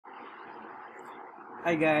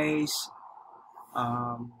Hi guys,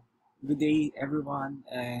 um, good day everyone,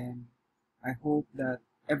 and I hope that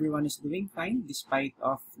everyone is doing fine despite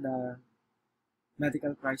of the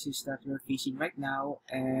medical crisis that we're facing right now.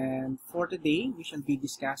 And for today, we shall be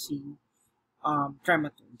discussing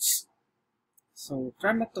trematodes. So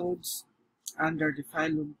trematodes under the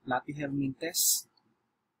phylum Platyhelminthes.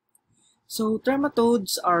 So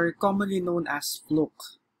trematodes are commonly known as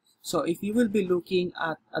fluke. So if you will be looking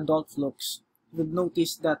at adult flukes, you'll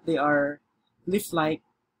notice that they are leaf-like,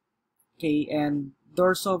 okay, and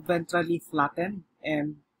dorso-ventrally flattened,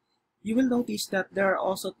 and you will notice that there are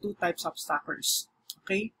also two types of suckers.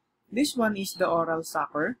 Okay, this one is the oral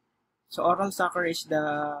sucker. So oral sucker is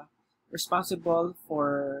the responsible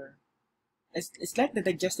for it's like the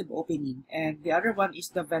digestive opening, and the other one is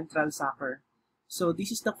the ventral sucker. So this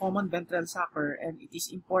is the common ventral sucker, and it is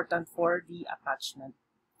important for the attachment.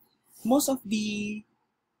 Most of the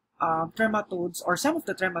trematodes, or some of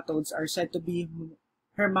the trematodes, are said to be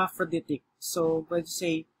hermaphroditic. So when you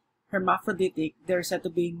say hermaphroditic, they're said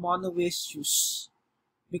to be monoecious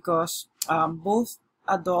because both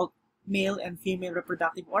adult male and female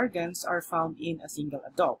reproductive organs are found in a single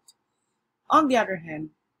adult. On the other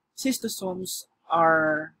hand, cystosomes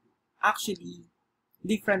are actually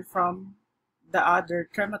different from the other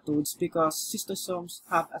trematodes because cystosomes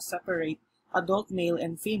have a separate adult male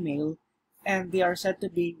and female, and they are said to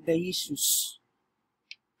be dioecious.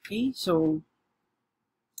 Okay, so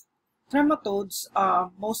trematodes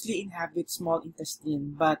mostly inhabit small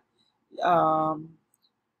intestine, but um,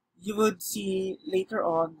 you would see later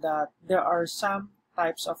on that there are some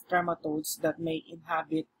types of trematodes that may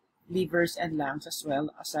inhabit livers and lungs as well,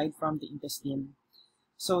 aside from the intestine.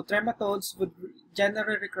 So trematodes would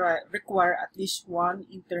generally require at least one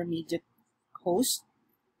intermediate host,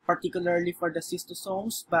 particularly for the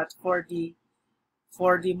cystosomes, but for the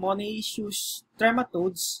monoecious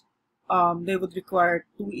trematodes, they would require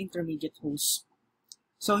two intermediate hosts.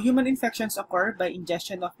 So human infections occur by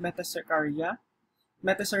ingestion of metacercaria.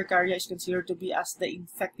 Metacercaria is considered to be as the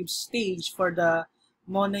infective stage for the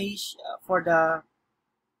monoecious, for the,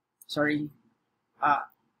 sorry, uh,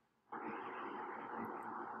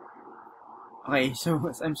 okay,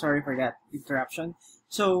 so I'm sorry for that interruption.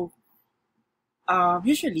 So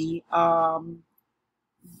usually,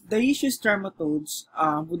 dioecious trematodes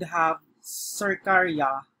would have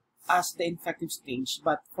cercaria as the infective stage,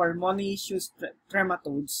 but for monoecious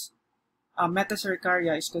trematodes,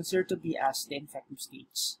 metacercaria is considered to be as the infective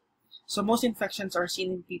stage. So most infections are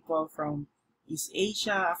seen in people from East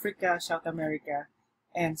Asia, Africa, South America,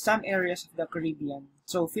 and some areas of the Caribbean.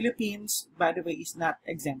 So Philippines, by the way, is not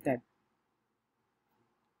exempted.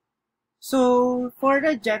 So for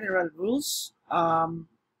the general rules,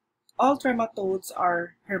 all trematodes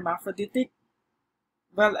are hermaphroditic.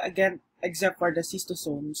 Well, again, except for the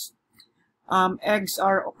cystosomes. Eggs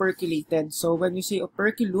are operculated. So when you say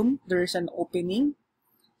operculum, there is an opening.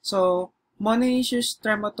 So monoecious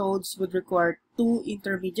trematodes would require two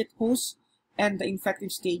intermediate hosts, and the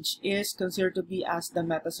infective stage is considered to be as the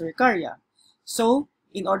metacercaria. So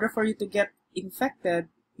in order for you to get infected,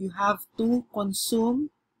 you have to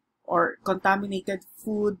consume or contaminated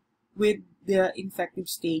food with the infective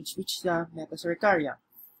stage, which is the metacercaria.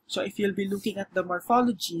 So if you'll be looking at the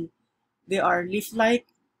morphology, they are leaf-like,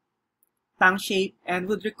 tongue-shaped, and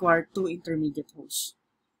would require two intermediate hosts.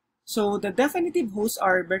 So the definitive hosts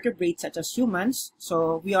are vertebrates such as humans.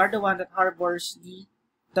 So we are the one that harbor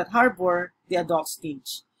the adult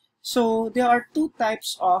stage. So there are two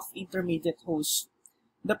types of intermediate hosts.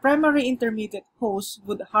 The primary intermediate host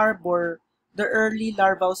would harbor the early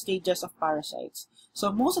larval stages of parasites.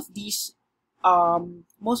 So most of these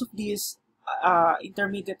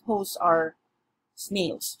intermediate hosts are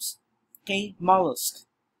snails, okay, mollusks.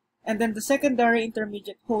 And then the secondary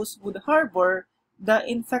intermediate host would harbor the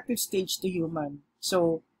infective stage to human.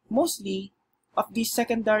 So mostly of these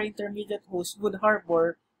secondary intermediate hosts would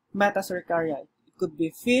harbor metacercaria. It could be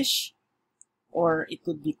fish, or it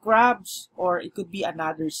could be crabs, or it could be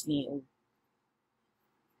another snail.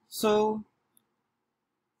 So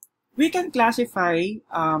we can classify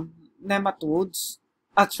trematodes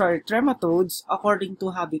according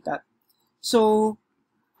to habitat. So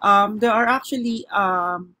there are actually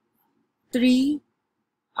three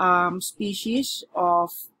species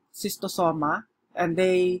of Schistosoma, and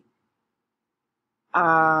they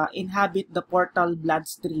inhabit the portal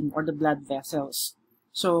bloodstream or the blood vessels.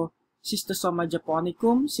 So Schistosoma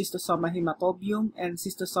japonicum, Schistosoma hematobium, and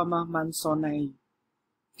Schistosoma mansoni.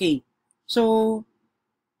 Okay, so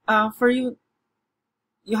for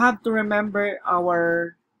you have to remember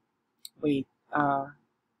our, wait, I'm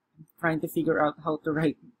trying to figure out how to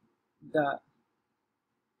write the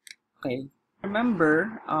Okay.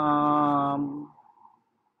 Remember,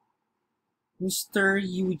 Mr.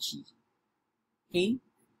 UG. Okay?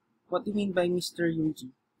 What do you mean by Mr. UG?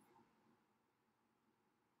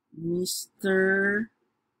 Mr.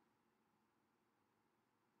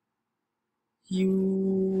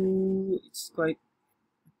 It's quite,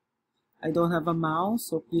 I don't have a mouse,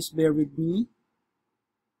 so please bear with me.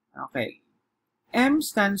 Okay. M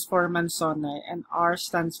stands for Mansonae and R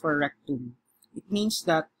stands for rectum. It means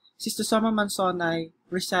that Schistosoma mansonae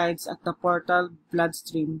resides at the portal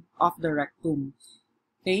bloodstream of the rectum.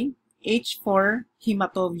 Okay? H for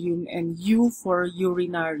hematobium and U for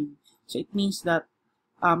urinary. So it means that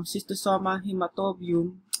Schistosoma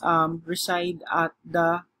hematobium reside at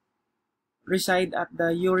the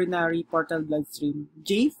urinary portal bloodstream.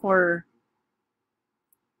 J for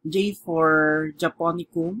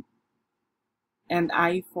japonicum and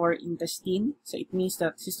I for intestine. So it means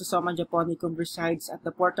that Schistosoma japonicum resides at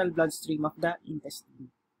the portal bloodstream of the intestine.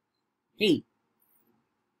 Okay.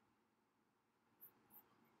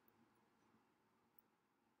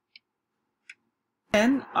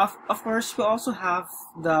 Then, of course, we also have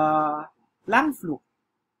the lung fluke.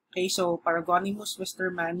 Okay, so Paragonimus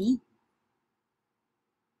westermani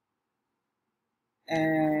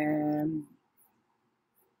and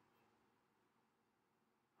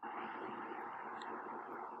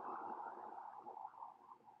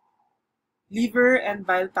liver and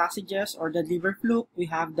bile passages, or the liver fluke, we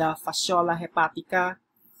have the fasciola hepatica,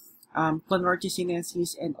 Clonorchis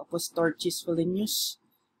sinensis, and Opustorchis pholinus.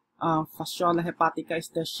 Fasciola hepatica is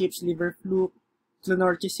the sheep's liver fluke.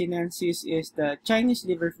 Clonorchis sinensis is the Chinese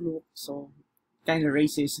liver fluke, so kind of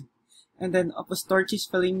racist. And then Opustorchis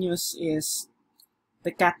pholinus is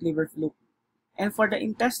the cat liver fluke. And for the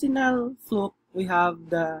intestinal fluke, we have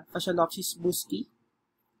the Fasciolopsis busci.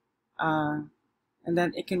 And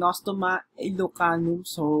then Echinostoma ilocanum,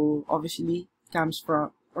 so obviously comes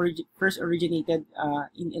from, first originated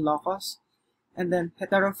in Ilocos. And then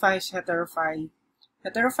Heterophyes heterophyes.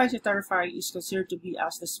 Heterophyes heterophyes is considered to be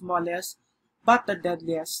as the smallest but the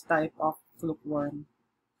deadliest type of fluke worm.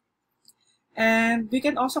 And we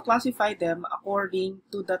can also classify them according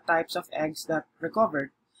to the types of eggs that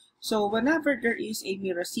recovered. So whenever there is a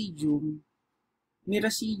miracidium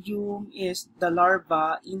is the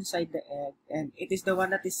larva inside the egg, and it is the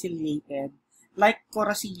one that is ciliated. Like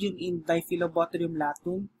Coracidium in Diphyllobothrium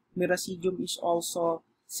latum, miracidium is also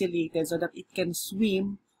ciliated so that it can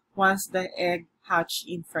swim once the egg hatch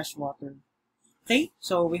in fresh water. Okay,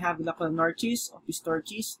 so we have the Clonorchis,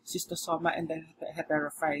 Opustorchis, Schistosoma, and the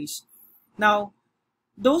Heterophyes. Now,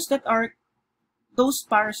 those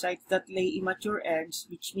parasites that lay immature eggs,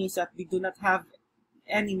 which means that they do not have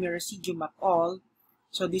any miracidium at all,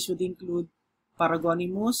 so this would include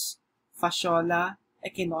Paragonimus, Fasciola,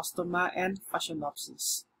 Echinostoma, and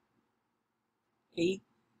Fasciolopsis. Okay,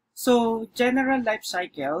 so general life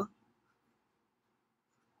cycle.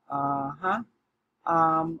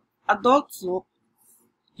 Adult fluke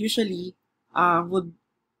usually would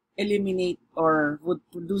eliminate or would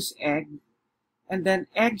produce egg, and then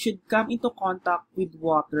egg should come into contact with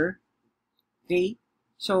water. Okay,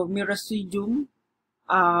 so miracidium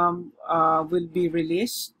will be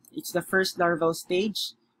released. It's the first larval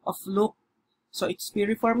stage of fluke. So it's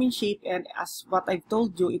piriform in shape, and as what I've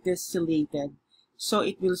told you, it is ciliated. So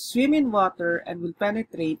it will swim in water and will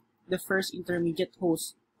penetrate the first intermediate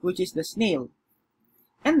host, which is the snail.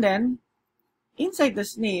 And then, inside the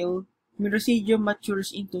snail, miracidium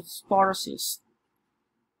matures into sporocyst.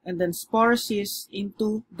 And then sporocyst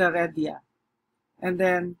into the redia. And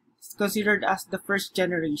then it's considered as the first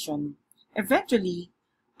generation. Eventually,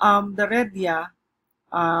 the redia,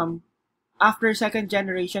 after second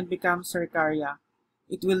generation, becomes cercaria.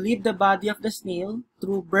 It will leave the body of the snail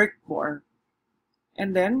through birth pore.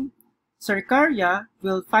 And then, cercaria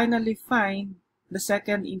will finally find the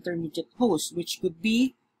second intermediate host, which could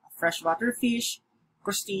be a freshwater fish,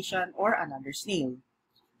 crustacean, or another snail.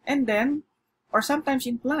 And then, or sometimes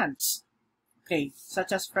in plants, okay,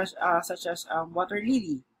 such as water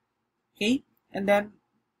lily, okay. And then,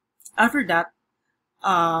 after that,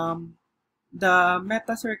 the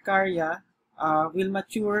metacercaria will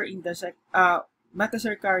mature in the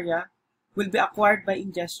metacercaria will be acquired by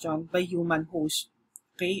ingestion by human host.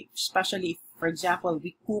 Okay, especially if, for example,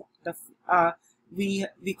 we cook the we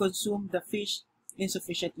consume the fish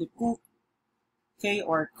insufficiently cooked, okay,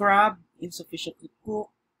 or crab insufficiently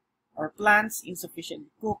cooked, or plants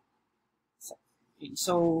insufficiently cooked. Okay,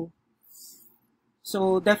 so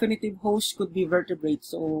definitive host could be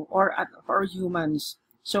vertebrates, or humans.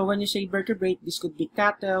 So when you say vertebrate, this could be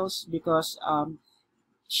cattle, because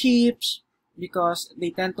sheep, because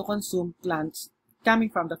they tend to consume plants coming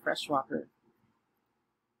from the freshwater.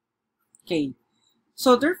 Okay,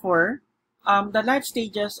 so therefore, the life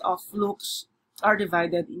stages of flukes are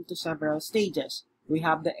divided into several stages. We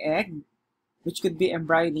have the egg, which could be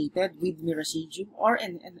embryonated with miracidium, or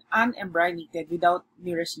an unembryonated without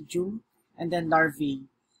miracidium, and then larvae.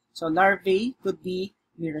 So larvae could be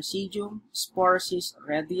miracidium, sporosis,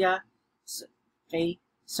 redia, okay,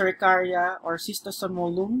 cercaria, or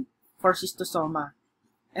cystosomolum for cystosoma,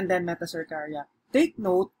 and then metacercaria. Take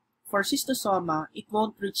note, for cystosoma, it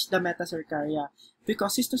won't reach the metacercaria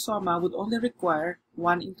because cystosoma would only require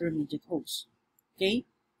one intermediate host. Okay?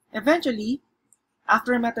 Eventually,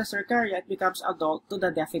 after metacercaria, it becomes adult to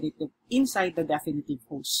the definitive, inside the definitive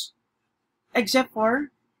host. Except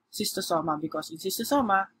for cystosoma, because in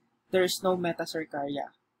cystosoma, there is no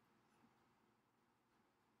metacercaria.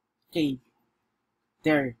 Okay,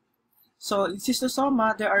 there. So in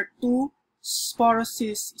cystosoma, there are two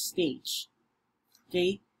sporosis stage.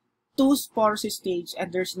 Okay, two sporosis stage,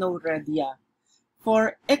 and there's no redia.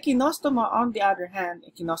 For echinostoma, on the other hand,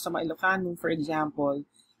 echinostoma elocanum, for example,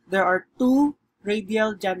 there are two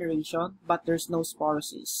radial generation, but there's no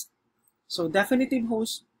sporosis. So definitive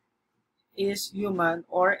host is human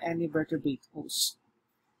or any vertebrate host.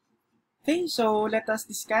 Okay, so let us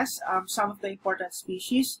discuss some of the important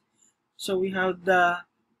species. So we have the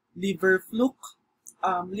liver fluke.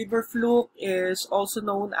 Liver fluke is also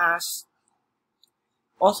known as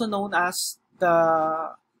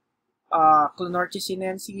the Clonorchis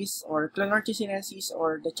sinensis or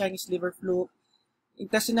the Chinese liver fluke.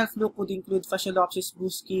 Intestinal fluke would include Fasciolopsis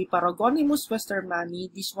buski, Paragonimus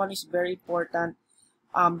westermani. This one is very important,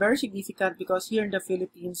 very significant, because here in the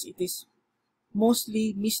Philippines, it is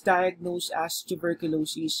mostly misdiagnosed as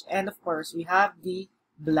tuberculosis. And of course, we have the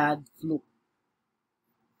blood fluke.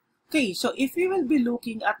 Okay, so if we will be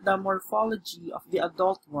looking at the morphology of the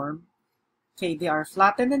adult worm, okay, they are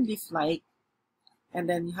flattened and leaf-like, and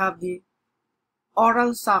then you have the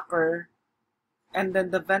oral sucker, and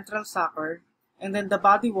then the ventral sucker, and then the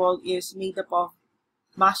body wall is made up of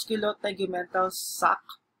musculotegumental sac.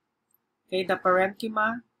 Okay, the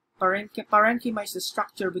parenchyma is the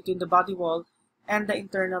structure between the body wall and the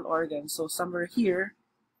internal organs. So somewhere here,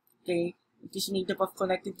 okay, it is made up of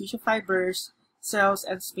connective tissue fibers, cells,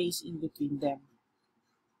 and space in between them.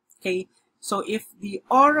 Okay, so if the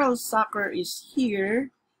oral sucker is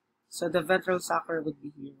here, so the ventral sucker would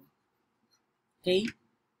be here. Okay,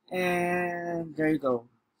 and there you go.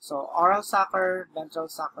 So oral sucker, ventral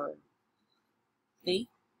sucker. Okay,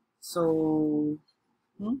 so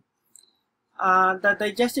the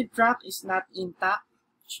digestive tract is not intact,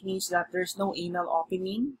 which means that there's no anal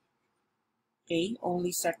opening. Okay,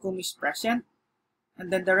 only cecum is present.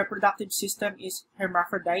 And then the reproductive system is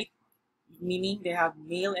hermaphrodite, meaning they have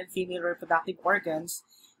male and female reproductive organs,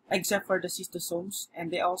 except for the cystosomes, and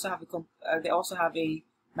they also have a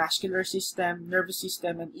muscular system, nervous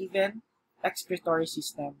system, and even excretory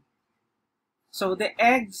system. So the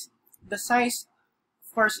eggs, the size,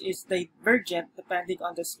 of course, is divergent depending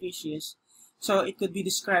on the species. So it could be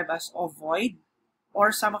described as ovoid,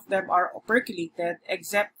 or some of them are operculated,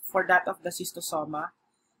 except for that of the cystosoma.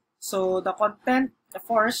 So the content, of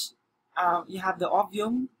course, you have the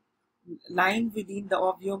ovum. Lining the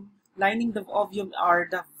ovum are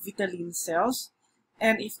the vitelline cells.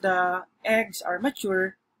 And if the eggs are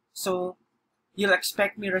mature, so you'll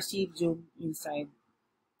expect miracidium inside.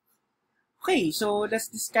 Okay, so let's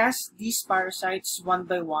discuss these parasites one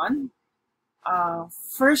by one.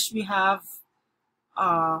 First, we have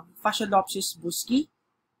Fasciolopsis buski.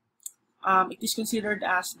 It is considered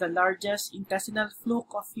as the largest intestinal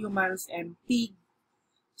fluke of humans and pig.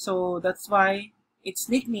 So that's why its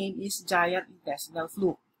nickname is giant intestinal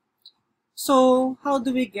fluke. So how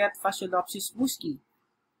do we get Fasciolopsis buski?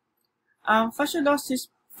 Fasciolopsis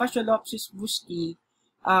buski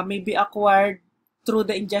may be acquired through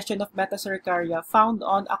the ingestion of metacercaria found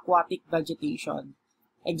on aquatic vegetation.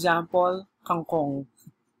 Example, kangkong.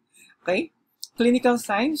 Okay? Clinical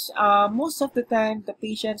signs, most of the time the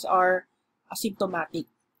patients are asymptomatic,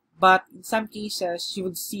 but in some cases you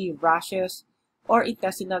would see rashes or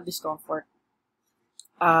intestinal discomfort.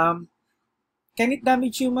 Can it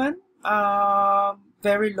damage human?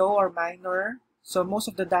 Very low or minor. So most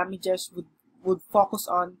of the damages would focus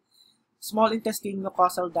on small intestine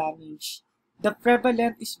mucosal damage. The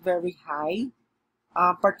prevalence is very high,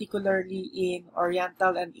 particularly in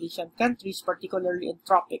Oriental and Asian countries, particularly in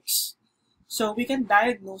tropics. So we can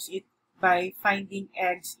diagnose it by finding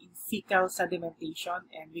eggs in fecal sedimentation,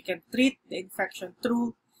 and we can treat the infection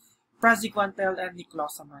through praziquantel and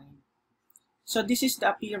niclosamine. So this is the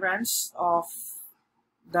appearance of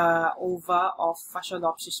the ova of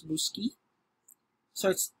Fasciolopsis buski. So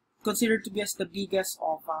it's considered to be as the biggest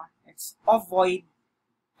ova. It's ovoid,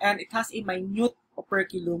 and it has a minute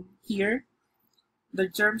operculum here. The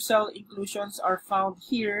germ cell inclusions are found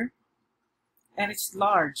here, and it's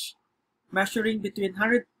large, measuring between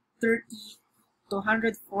 130 to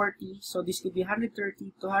 140. So this could be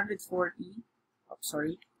 130 to 140. Oh,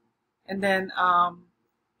 sorry. And then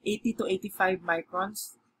 80 to 85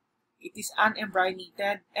 microns. It is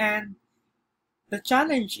unembryonated, and the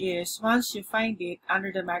challenge is once you find it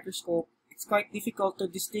under the microscope, it's quite difficult to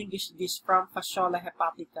distinguish this from Fasciola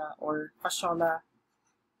hepatica or Fasciola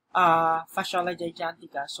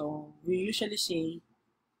gigantica. So we usually say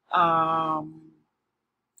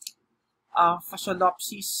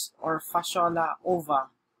Fasciolopsis or Fasciola ova.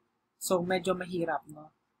 So medyo mahirap, no?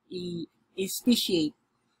 I-speciate.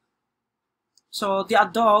 So the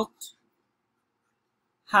adult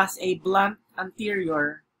has a blunt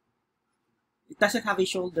anterior. It doesn't have a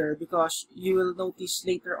shoulder because you will notice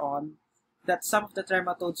later on that some of the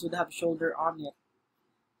trematodes would have shoulder on it.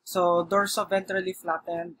 So dorsoventrally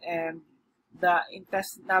flattened, and the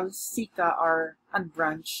intestinal ceca are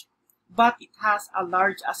unbranched, but it has a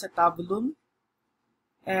large acetabulum,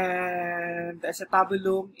 and the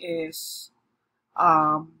acetabulum is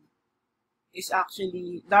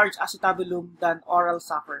actually large acetabulum than oral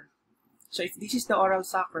sucker. So if this is the oral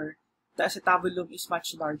sucker, the acetabulum is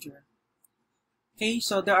much larger. Okay,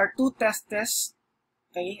 so there are two testes.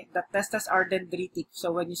 Okay, the testes are dendritic.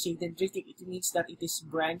 So when you say dendritic, it means that it is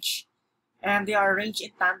branched, and they are arranged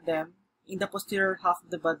in tandem in the posterior half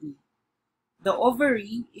of the body. The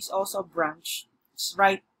ovary is also branched. It's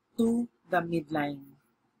right to the midline.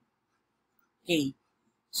 Okay,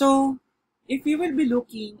 so if you will be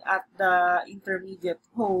looking at the intermediate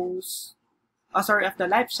host, of the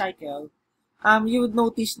life cycle, you would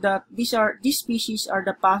notice that these species are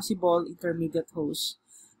the possible intermediate hosts.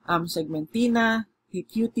 Segmentina,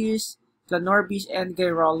 Hecutis, Planorbis, and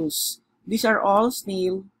Gyrolus. These are all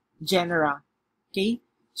snail genera. Okay,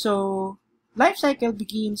 so life cycle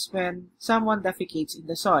begins when someone defecates in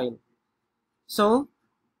the soil. So,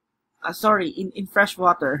 in fresh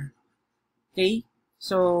water. Okay,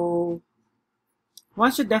 so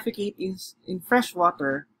once you defecate in fresh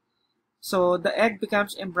water, so the egg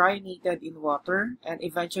becomes embryonated in water, and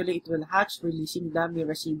eventually it will hatch, releasing the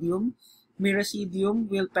miracidium. Miracidium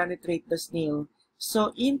will penetrate the snail.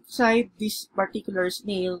 So inside this particular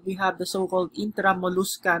snail, we have the so-called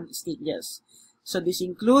intramolluscan stages. So this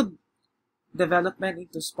include development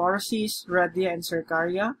into sporosis, redia, and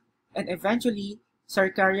cercaria, and eventually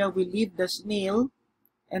cercaria will leave the snail,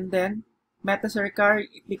 and then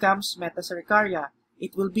it becomes metacercaria.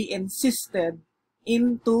 It will be encysted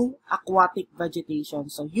into aquatic vegetation.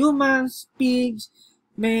 So humans, pigs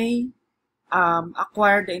may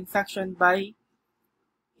acquire the infection by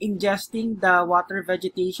ingesting the water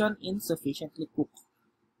vegetation insufficiently cooked.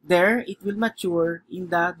 There, it will mature in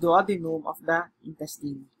the duodenum of the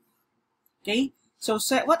intestine. Okay, so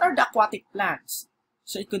what are the aquatic plants?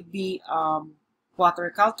 So it could be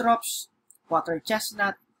water caltrops, water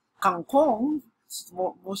chestnut, kangkong,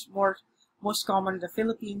 most common in the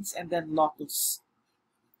Philippines, and then lotus.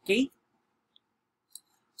 Okay,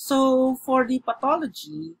 so for the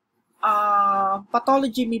pathology,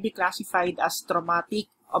 pathology may be classified as traumatic,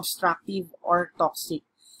 obstructive, or toxic.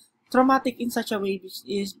 Traumatic in such a way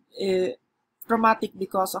is traumatic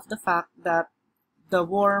because of the fact that the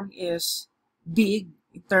worm is big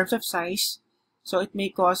in terms of size, so it may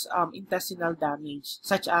cause intestinal damage,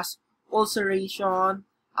 such as ulceration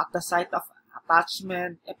at the site of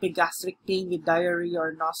attachment, epigastric pain with diarrhea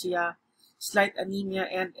or nausea, slight anemia,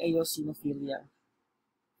 and eosinophilia.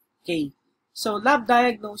 Okay, so lab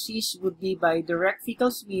diagnosis would be by direct fecal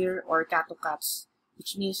smear or catocats,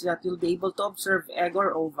 which means that you'll be able to observe egg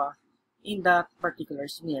or ova in that particular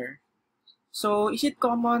smear. So, is it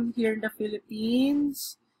common here in the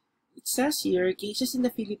Philippines? It says here, cases in the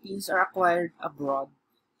Philippines are acquired abroad.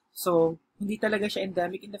 So, hindi talaga siya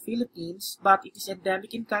endemic in the Philippines, but it is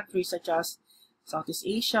endemic in countries such as Southeast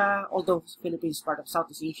Asia, although Philippines is part of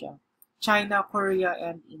Southeast Asia, China, Korea,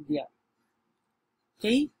 and India.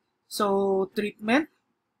 Okay, so treatment.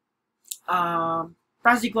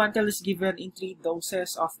 Praziquantel is given in 3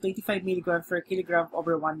 doses of 25 mg per kilogram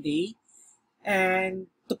over 1 day. And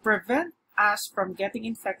to prevent us from getting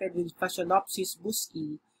infected with Fasciolopsis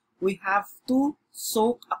busci, we have to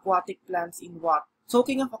soak aquatic plants in water.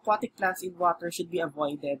 Soaking of aquatic plants in water should be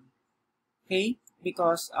avoided. Okay?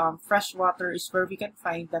 Because fresh water is where we can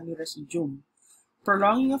find the miracidium.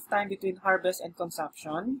 Prolonging of time between harvest and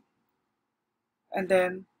consumption. And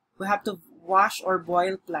then we have to wash or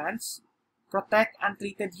boil plants. Protect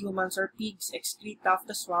untreated humans or pigs excreta of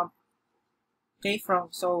the swamp. Okay,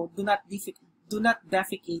 so do not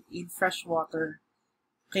defecate in fresh water,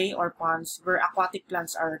 okay, or ponds where aquatic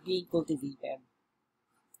plants are being cultivated.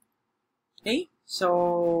 Okay,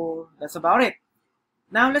 so that's about it.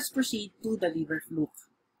 Now let's proceed to the liver fluke.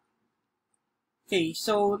 Okay,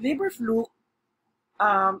 so liver fluke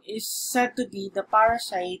is said to be the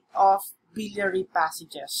parasite of biliary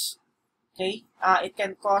passages. Okay, it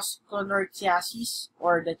can cause clonorchiasis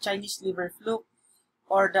or the Chinese liver fluke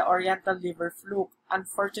or the Oriental liver fluke.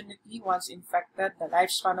 Unfortunately, once infected, the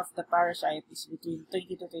lifespan of the parasite is between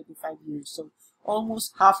 20 to 25 years. So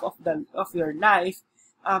almost half of your life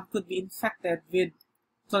could be infected with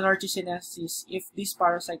clonorchiasis if this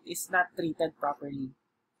parasite is not treated properly.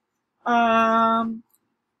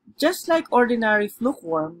 Just like ordinary fluke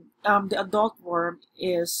worm, the adult worm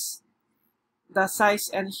is the size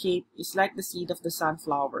and shape is like the seed of the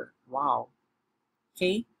sunflower. Wow.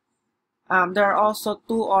 Okay. There are also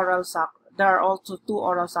two oral suckers.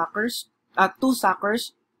 Two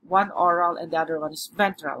suckers, one oral and the other one is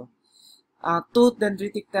ventral. Two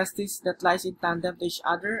dendritic testes that lies in tandem to each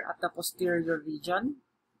other at the posterior region.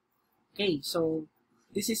 Okay, so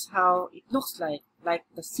this is how it looks like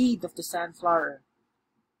the seed of the sunflower.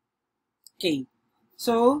 Okay,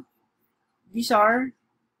 so these are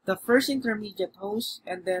the first intermediate host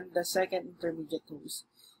and then the second intermediate host.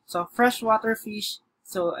 So freshwater fish.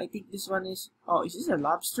 So I think this one is, oh, is this a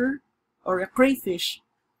lobster or a crayfish?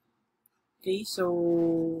 Okay,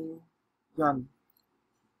 so yun.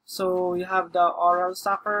 So you have the oral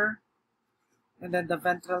sucker and then the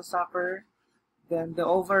ventral sucker, then the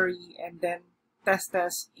ovary, and then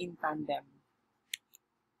testes in tandem.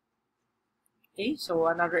 Okay, so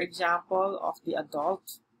another example of the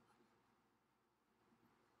adult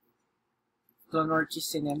Clonorchis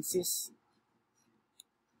sinensis.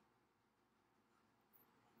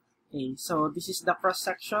 Okay, so this is the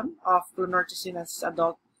cross-section of Clonorchis sinensis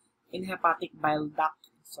adult in hepatic bile duct.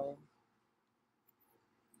 So,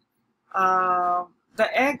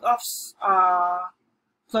 the egg of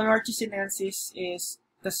Clonorchis sinensis is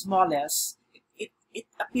the smallest. It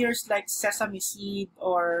appears like sesame seed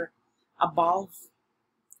or a bulb,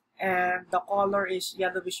 and the color is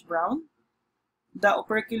yellowish brown. The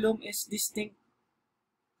operculum is distinct,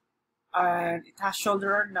 and it has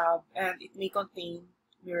shoulder or knob, and it may contain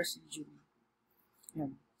miracidium.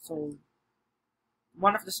 Yan. So,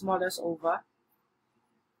 one of the smallest ova.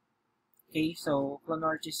 Okay, so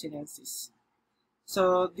Clonorchis sinensis.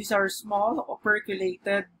 So, these are small,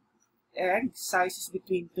 operculated eggs, sizes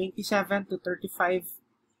between 27 to 35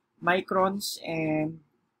 microns, and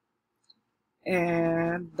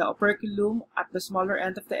the operculum at the smaller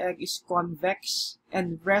end of the egg is convex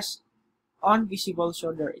and rests on visible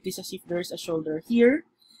shoulder. It is as if there is a shoulder here,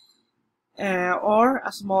 or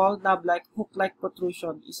a small knob-like hook-like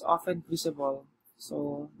protrusion is often visible.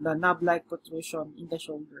 So the knob-like protrusion in the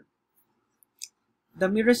shoulder. The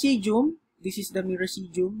miracidium, this is the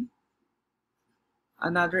miracidium.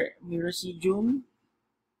 Another miracidium,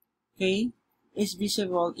 okay, is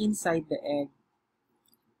visible inside the egg.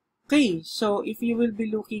 Okay, so if you will be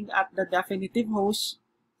looking at the definitive host,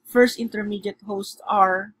 first intermediate hosts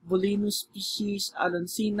are Bulinus species,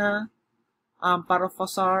 Alonsina,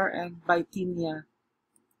 Parophosar, and Bytinia.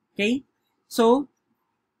 Okay, so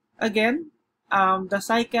again, the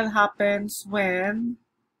cycle happens when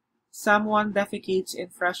someone defecates in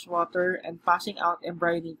fresh water and passing out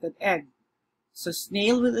embryonated egg. So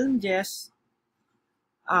snail will ingest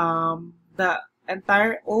the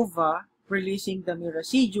entire ova, releasing the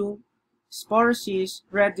miracidium, sporocyst,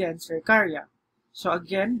 redia, and cercaria. So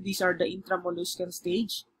again, these are the intramolluscan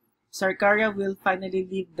stage. Cercaria will finally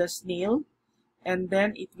leave the snail, and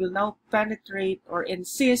then it will now penetrate or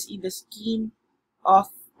insist in the skin of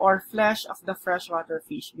or flesh of the freshwater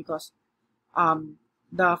fish, because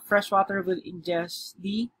the freshwater will ingest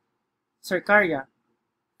the cercaria.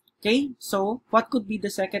 Okay, so what could be the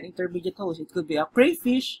second intermediate host? It could be a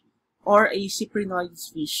crayfish or a cyprinoid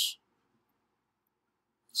fish.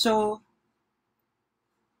 So,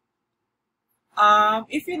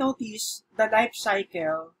 if you notice, the life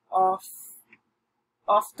cycle of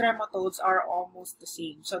trematodes are almost the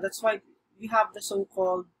same. So that's why we have the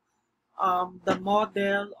so-called the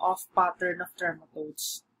model of pattern of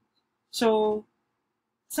trematodes. So,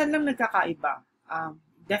 saan lang nagkakaiba?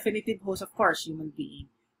 Definitive host, of course, human being.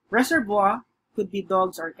 Reservoir could be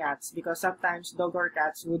dogs or cats, because sometimes dog or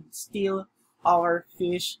cats would steal our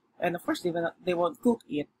fish, and of course they won't cook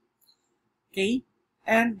it. Okay,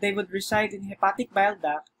 and they would reside in hepatic bile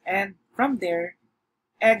duct, and from there,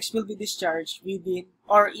 eggs will be discharged within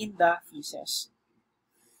or in the feces.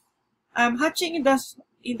 Hatching in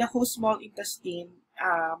the host small intestine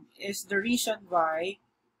is the reason why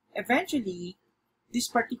eventually this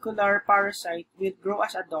particular parasite will grow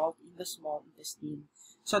as adult in the small intestine.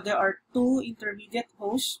 So there are two intermediate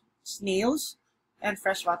hosts, snails and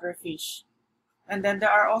freshwater fish. And then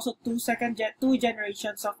there are also two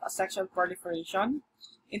generations of asexual proliferation.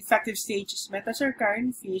 Infective stage is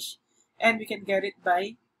metacercarine fish, and we can get it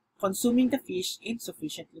by consuming the fish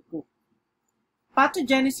insufficiently cooked.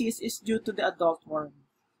 Pathogenesis is due to the adult worm.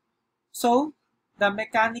 So, the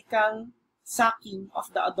mechanical sucking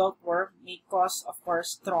of the adult worm may cause, of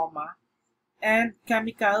course, trauma. And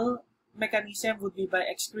chemical mechanism would be by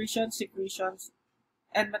excretion, secretions,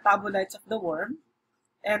 and metabolites of the worm.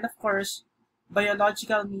 And of course,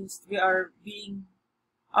 biological means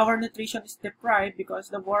our nutrition is deprived because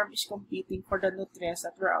the worm is competing for the nutrients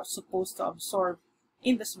that we're supposed to absorb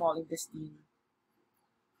in the small intestine.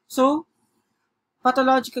 So,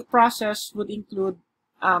 pathological process would include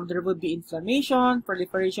there would be inflammation,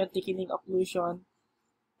 proliferation, thickening, occlusion,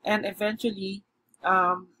 and eventually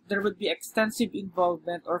there would be extensive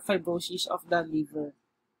involvement or fibrosis of the liver.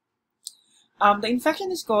 The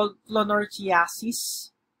infection is called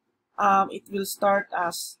clonorchiasis. It will start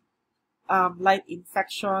as light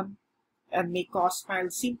infection and may cause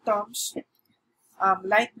mild symptoms,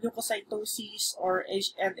 light leukocytosis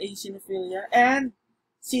and eosinophilia. And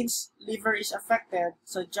since liver is affected,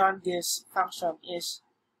 so jaundice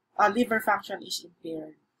liver function is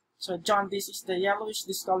impaired. So jaundice is the yellowish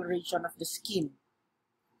discoloration of the skin.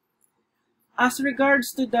 As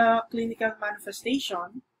regards to the clinical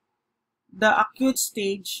manifestation, the acute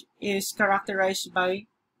stage is characterized by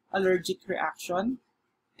allergic reaction,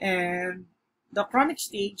 and the chronic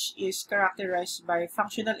stage is characterized by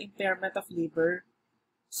functional impairment of liver.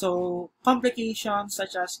 So complications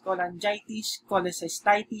such as cholangitis,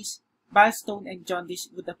 cholecystitis, bile stone, and jaundice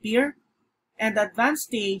would appear. And the advanced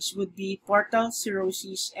stage would be portal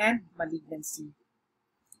cirrhosis and malignancy.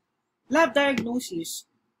 Lab diagnosis.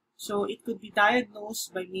 So it could be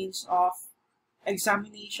diagnosed by means of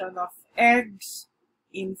examination of eggs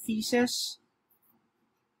in feces,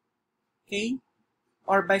 okay,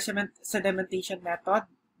 or by sedimentation method,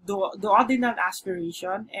 duodenal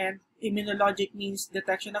aspiration, and immunologic means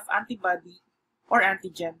detection of antibody or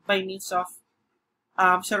antigen by means of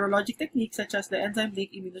serologic techniques such as the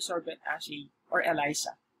enzyme-linked immunosorbent assay or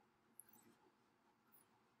ELISA.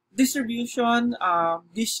 Distribution,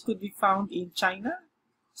 this could be found in China,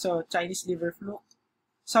 so Chinese liver fluke,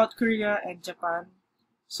 South Korea, and Japan.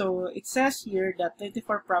 So it says here that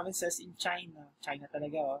 24 provinces in China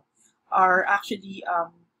talaga, are actually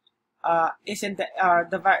not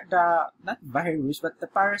virus, but the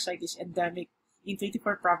parasite is endemic in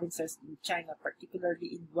 24 provinces in China, particularly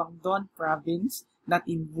in Guangdong province, not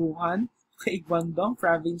in Wuhan, okay, Guangdong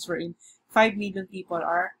province, wherein 5 million people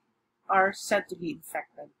are said to be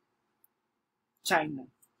infected. China.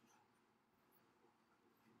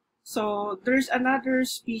 So there's another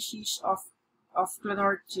species of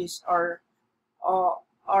clonorchis or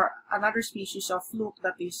another species of fluke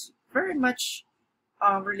that is very much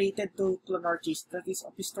related to clonorchis, that is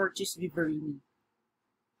Opistorchis viverini.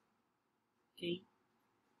 Okay,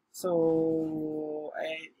 so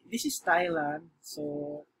this is Thailand,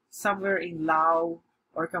 so somewhere in Laos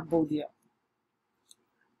or Cambodia.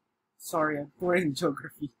 Sorry, I'm poor in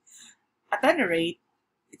geography. At any rate,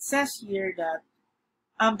 it says here that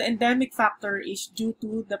the endemic factor is due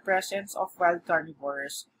to the presence of wild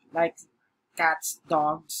carnivores like cats,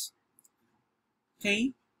 dogs.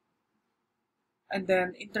 Okay, and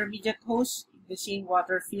then intermediate hosts in the same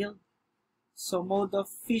water field. So mode of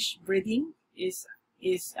fish breeding is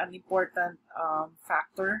an important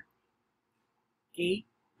factor. Okay,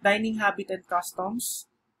 dining habit and customs.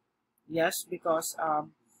 Yes, because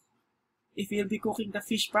if you'll be cooking the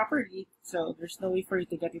fish properly, so there's no way for you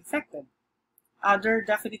to get infected. Other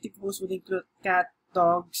definitive hosts would include cat,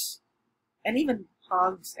 dogs, and even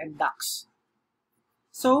hogs and ducks.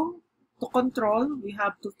 So, to control, we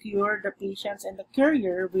have to cure the patients and the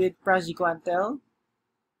carrier with praziquantel.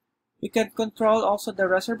 We can control also the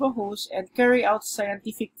reservoir host and carry out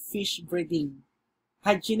scientific fish breeding.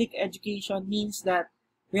 Hygienic education means that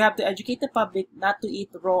we have to educate the public not to eat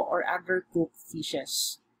raw or undercooked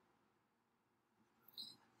fishes.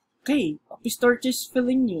 Okay, Opistorchis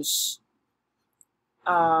felinius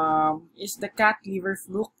is the cat liver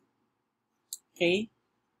fluke. Okay,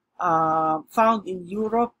 found in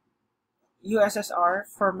Europe, USSR,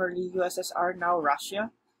 formerly USSR, now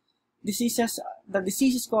Russia. The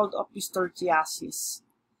disease is called Opistorchiasis.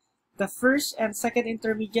 The first and second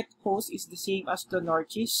intermediate host is the same as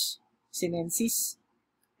Clonorchis sinensis,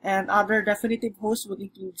 and other definitive hosts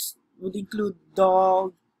would include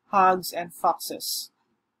dog, hogs, and foxes.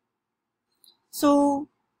 So,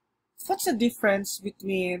 what's the difference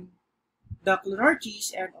between the Clonorchis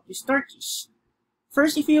and Opistorchis?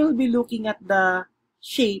 First, if you will be looking at the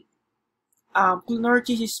shape,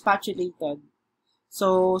 Clonorchis is spatulated.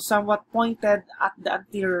 So, somewhat pointed at the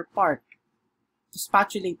anterior part. To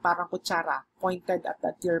spatulate, parang kutsara, pointed at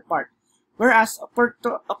the anterior part. Whereas,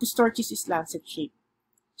 Opistorchis is lancet shape.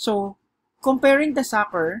 So, comparing the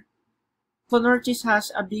sucker, Clonorchis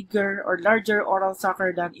has a bigger or larger oral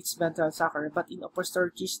sucker than its ventral sucker, but in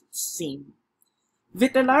Opistorchis, same.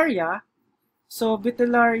 Vitellaria, so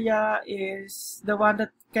Vitellaria is the one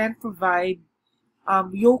that can provide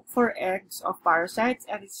yolk for eggs of parasites,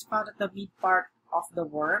 and it's found at the mid part of the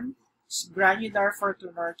worm. It's granular for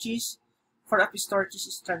Clonorchis. For Opistorchis,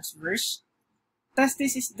 is transverse.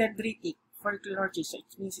 Testis is dendritic for Clonorchis, so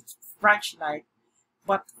it means it's branch-like.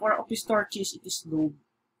 But for Opistorchis, it is lobe.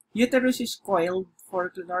 Uterus is coiled for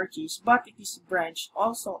Clonorchis, but it is branched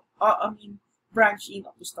also, branched in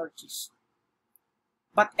Opistorchis.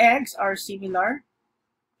 But eggs are similar,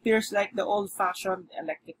 appears like the old-fashioned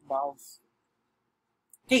electric valve.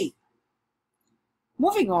 Okay,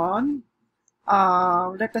 moving on,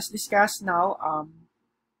 let us discuss now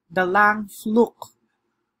the lang fluke.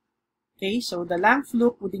 Okay, so the lang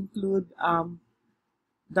fluke would include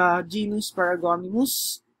the genus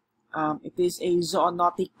Paragonimus. It is a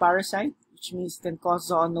zoonotic parasite, which means it can cause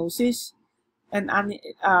zoonosis. And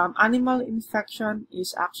animal infection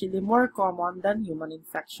is actually more common than human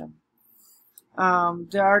infection.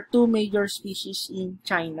 There are two major species in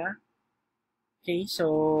China. Okay,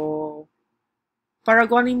 so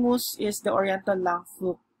Paragonimus is the oriental lang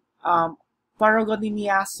fluke.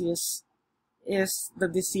 Paragonimiasis is the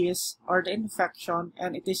disease or the infection,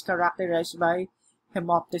 and it is characterized by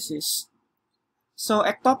hemoptysis. So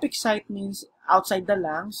ectopic site means outside the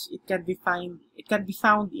lungs. It can be found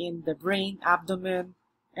in the brain, abdomen,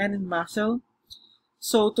 and in muscle.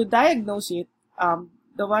 So to diagnose it,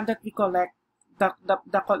 the one that we collect,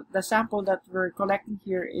 the sample that we're collecting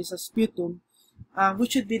here is a sputum,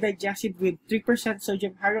 which should be digested with 3%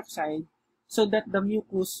 sodium hydroxide, so that the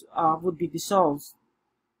mucus would be dissolved.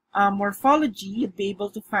 Morphology, you'd be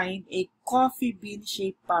able to find a coffee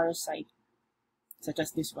bean-shaped parasite, such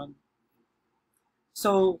as this one.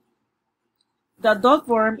 So, the adult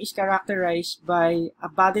worm is characterized by a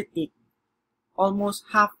body thick, almost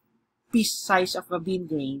half piece size of a bean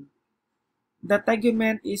grain. The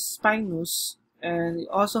tegument is spinous, and we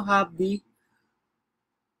also have the,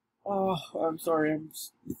 I'm sorry,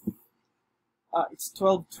 it's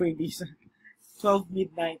 12:20, 12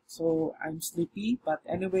 midnight, so I'm sleepy, but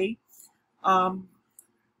anyway,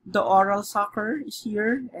 the oral sucker is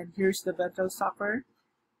here, and here's the ventral sucker.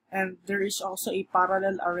 And there is also a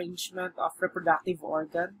parallel arrangement of reproductive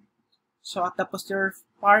organ. So at the posterior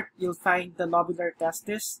part, you'll find the lobular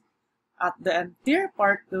testis. At the anterior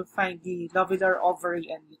part, you'll find the lobular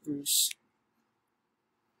ovary and uterus.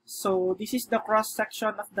 So this is the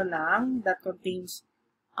cross-section of the lung that contains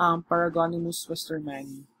Paragonimus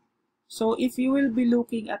westermani. So if you will be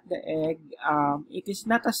looking at the egg, it is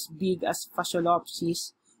not as big as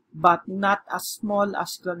Phaseolopsis, but not as small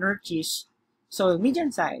as Clonorchis. So,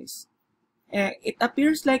 medium size. It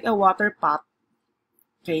appears like a water pot.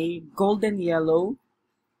 Okay, golden yellow.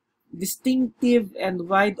 Distinctive and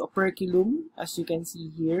wide operculum, as you can see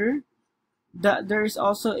here. There is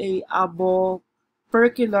also a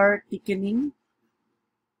abopercular thickening.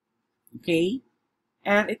 Okay,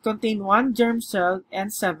 and it contains one germ cell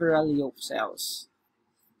and several yolk cells.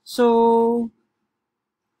 So,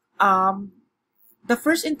 the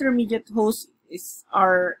first intermediate host is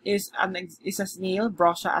a snail,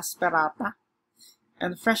 Brosia asperata,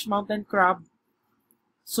 and fresh mountain crab,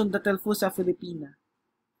 Sundatelfusa filipina.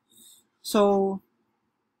 So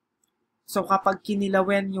kapag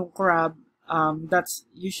kinilawen yung crab, that's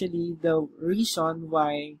usually the reason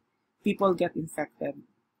why people get infected.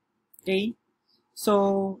 Okay?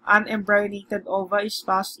 So, unembryonated ova is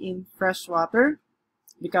passed in fresh water,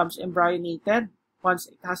 becomes embryonated once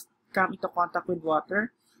it has come into contact with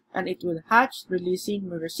water, and it will hatch, releasing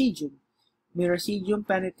miracidium. Miracidium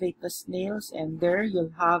penetrate the snails, and there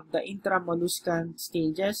you'll have the intramolluscan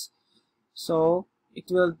stages. So,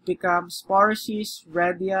 it will become sporosis,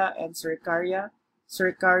 redia, and cercaria.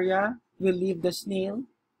 Cercaria will leave the snail,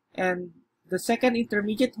 and the second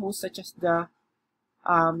intermediate host, such as the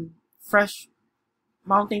fresh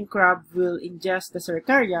mountain crab, will ingest the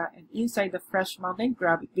cercaria, and inside the fresh mountain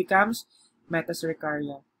crab, it becomes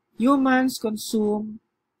metacercaria. Humans consume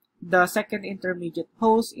the second intermediate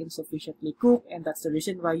host insufficiently cooked, and that's the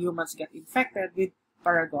reason why humans get infected with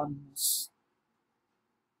Paragonimus.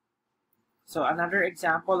 So another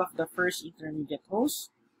example of the first intermediate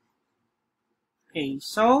host. Okay,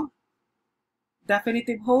 so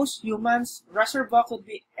definitive host, humans. Reservoir could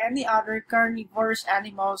be any other carnivorous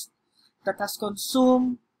animals that has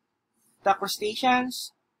consumed the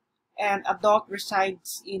crustaceans, and adult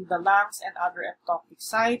resides in the lungs and other ectopic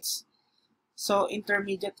sites. So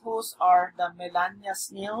intermediate hosts are the Melania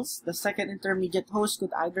snails. The second intermediate host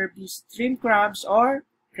could either be stream crabs or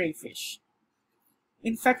crayfish.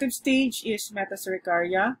 Infective stage is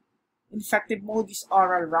Metacercaria. Infective mode is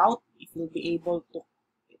oral route, if you'll be able to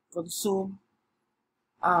consume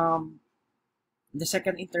the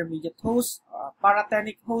second intermediate host.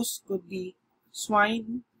 Paratenic host could be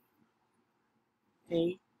swine.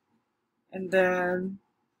 Okay. And then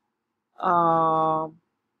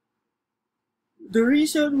the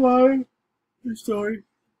reason why sorry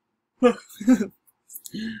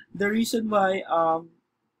the reason why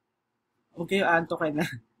okay antokin na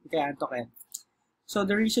okay antokin. So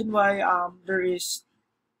the reason why there is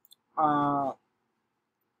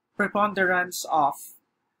preponderance of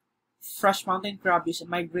fresh mountain crab is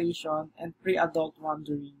migration and pre-adult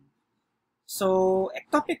wandering. So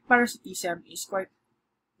ectopic parasitism is quite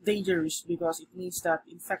dangerous because it means that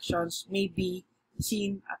infections may be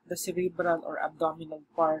seen at the cerebral or abdominal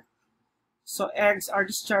part. So eggs are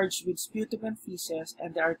discharged with sputum and feces,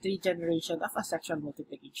 and there are 3 generations of asexual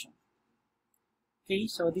multiplication. Okay,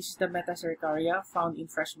 so this is the Metacercaria found in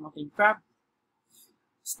fresh mountain crab.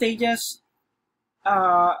 Stages,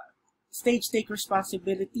 stage take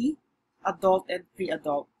responsibility, adult and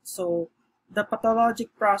pre-adult. So the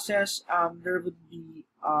pathologic process, there would be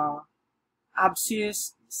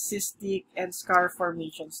abscess, cystic, and scar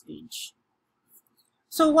formation stage.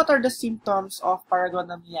 So what are the symptoms of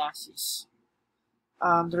paragonamiasis?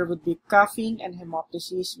 There would be coughing and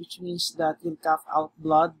hemoptysis, which means that you'll cough out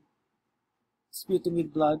blood, sputum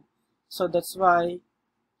with blood. So that's why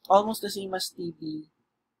almost the same as TB,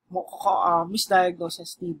 misdiagnosed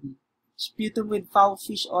as TB. Sputum with foul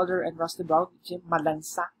fish odor and rusty brown, which is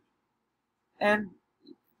malansa. And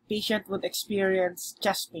patient would experience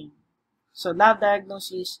chest pain. So lab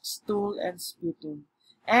diagnosis, stool and sputum,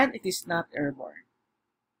 and it is not airborne.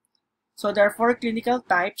 So there are 4 clinical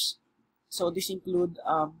types. So this include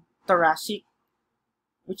thoracic,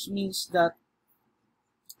 which means that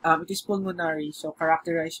it is pulmonary, so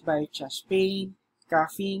characterized by chest pain,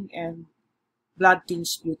 coughing, and blood-tinged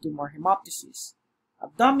sputum or hemoptysis.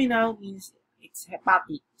 Abdominal means it's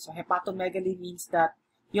hepatic, so hepatomegaly means that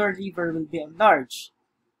your liver will be enlarged.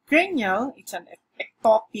 Cranial, it's an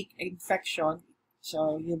ectopic infection,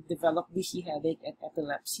 so you'll develop dizzy headache and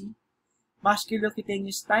epilepsy.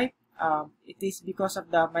 Musculocutaneous type, it is because of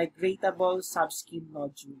the migratable subskin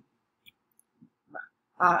nodule.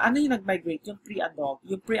 Ano yung nag-migrate? Yung pre-adult.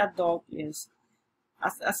 Yung pre-adult is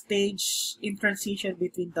a stage in transition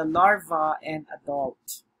between the larva and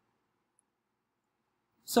adult.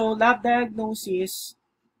 So, lab diagnosis,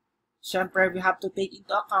 syempre, we have to take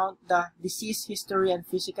into account the disease history and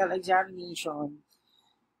physical examination.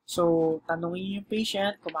 So, tanungin yung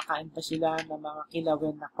patient, kumakain pa sila ng mga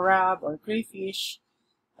kilawin na crab or crayfish.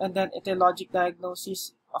 And then, etiologic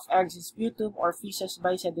diagnosis of eggs in sputum or feces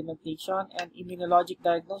by sedimentation, and immunologic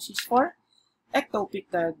diagnosis for ectopic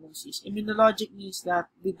diagnosis. Immunologic means that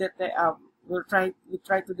we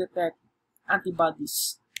try to detect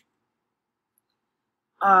antibodies.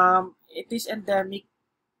 It is endemic.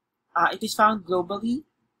 It is found globally,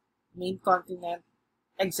 main continent,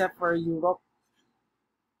 except for Europe.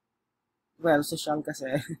 Well, social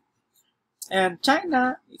kasi. And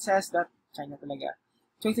China, it says that China talaga.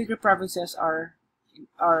 23 provinces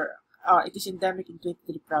it is endemic in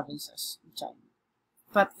 23 provinces in China.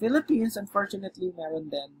 But Philippines, unfortunately, meron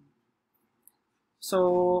din.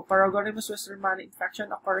 So, Paragonymous westermana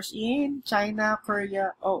infection occurs in China,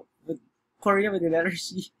 Korea, Korea with the letter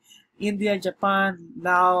C, India, Japan,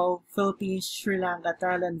 Laos, Philippines, Sri Lanka,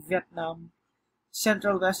 Thailand, Vietnam,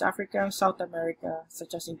 Central West Africa, South America,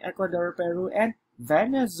 such as in Ecuador, Peru, and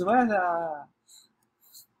Venezuela.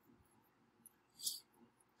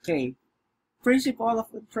 Okay. Principle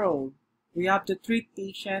of control. We have to treat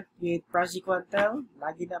patient with praziquantel.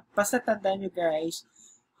 Lagi na, basta tandaan nyo guys,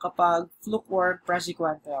 kapag flukeworm,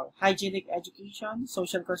 praziquantel. Hygienic education,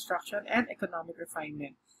 social construction, and economic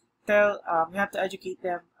refinement. We have to educate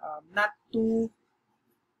them not to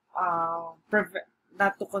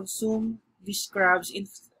consume these crabs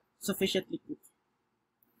insufficiently cooked.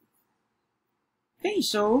 Okay,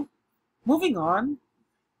 so moving on,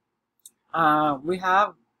 we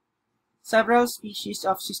have several species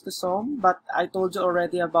of cystosome, but I told you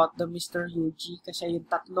already about the Mr. Yuji kasi yung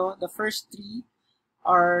tatlo. The first 3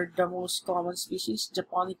 are the most common species,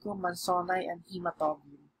 Japonicum, Mansoni, and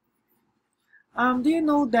Hematobium. Do you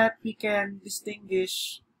know that we can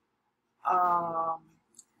distinguish um,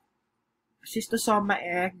 schistosoma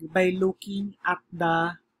egg by looking at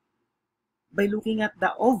the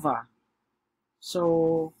ova?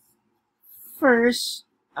 So first,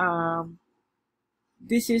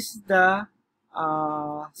 this is the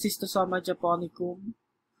schistosoma japonicum,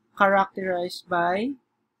 characterized by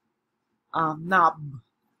knob.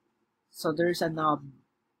 So there's a knob.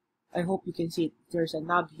 I hope you can see it. There's a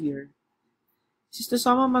knob here.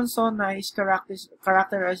 Schistosoma mansoni is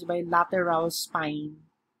characterized by lateral spine.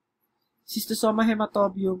 Schistosoma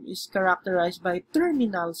hematobium is characterized by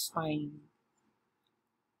terminal spine.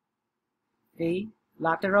 Okay,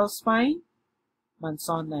 lateral spine,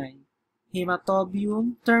 mansoni.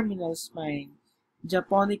 Hematobium, terminal spine.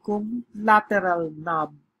 Japonicum, lateral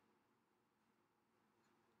knob.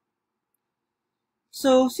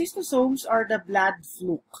 So, schistosomes are the blood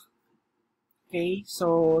fluke. Okay,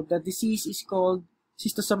 so the disease is called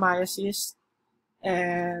schistosomiasis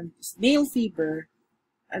and snail fever,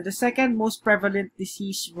 and the second most prevalent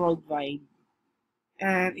disease worldwide.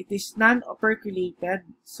 And it is non-operculated,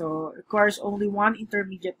 so requires only one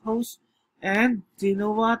intermediate host. And do you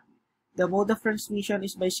know what? The mode of transmission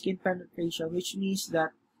is by skin penetration, which means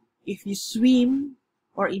that if you swim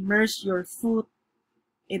or immerse your foot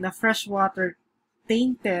in a fresh water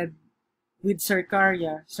tainted with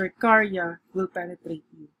cercaria, cercaria will penetrate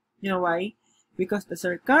you. You know why? Because the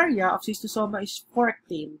cercaria of schistosoma is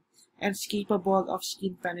fork-tailed and is capable of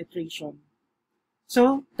skin penetration.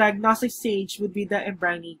 So, diagnostic stage would be the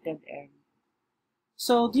embryonated egg.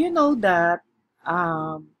 So, do you know that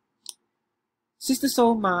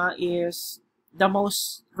schistosoma is the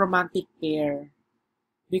most romantic pair?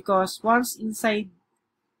 Because once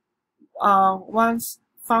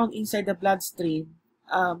found inside the bloodstream,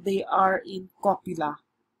 they are in copula.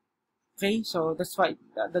 Okay, so that's why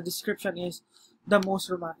the description is the most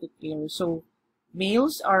romantic pair. So,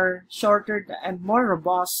 males are shorter and more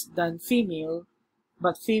robust than female,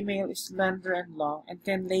 but female is slender and long and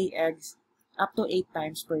can lay eggs up to 8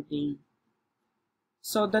 times per day.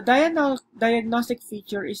 So the diagnostic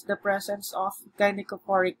feature is the presence of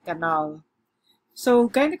gynecophoric canal. So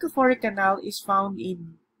gynecophoric canal is found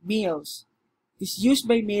in males. It is used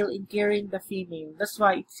by male in carrying the female. That's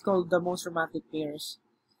why it's called the most romantic pairs.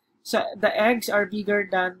 So the eggs are bigger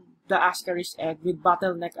than the ascaris egg with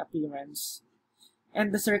bottleneck appearance.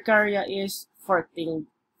 And the cercaria is fork-tailed.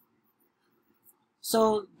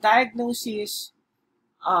 So, diagnosis,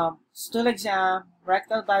 stool exam,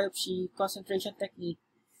 rectal biopsy, concentration technique,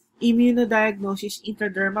 immunodiagnosis,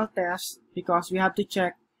 intradermal test, because we have to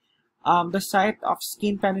check the site of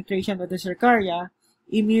skin penetration with the cercaria,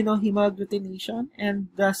 immunohemoagglutination, and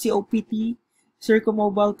the COPT,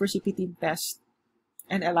 circumobile precipitin test,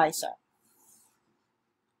 and ELISA.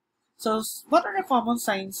 So, what are the common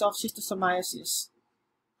signs of schistosomiasis?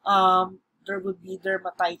 There would be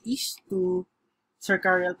dermatitis to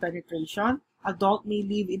cercarial penetration. Adult may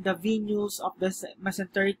live in the venules of the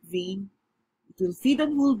mesenteric vein. It will feed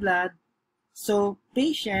on whole blood. So,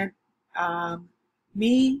 patient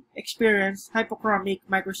may experience hypochromic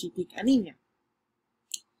microcytic anemia.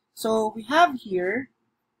 So, we have here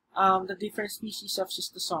the different species of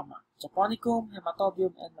schistosoma: Japonicum,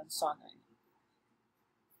 Hematobium, and Mansoni.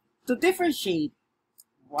 To differentiate,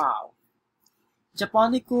 wow!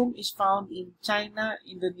 Japonicum is found in China,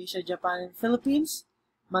 Indonesia, Japan, and Philippines.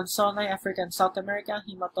 Mansoni, Africa and South America.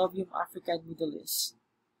 Hematobium, Africa and Middle East.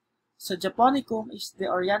 So Japonicum is the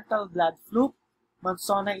oriental blood fluke.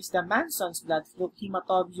 Mansoni is the Manson's blood fluke.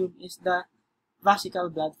 Hematobium is the vesical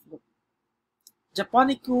blood fluke.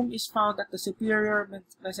 Japonicum is found at the superior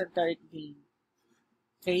mesenteric vein.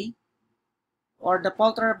 Okay? Or the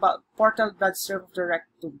portal bloodstream of the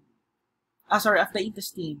rectum. Of the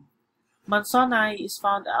intestine. Mansoni is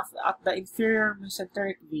found at the inferior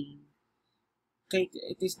mesenteric vein. Okay,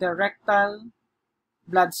 it is the rectal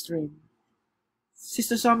bloodstream.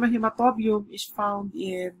 Schistosoma hematobium is found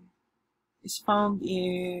in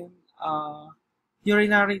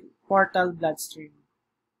urinary portal bloodstream.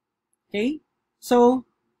 Okay, so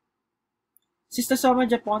Schistosoma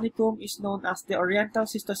japonicum is known as the oriental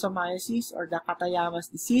schistosomiasis or the Katayama's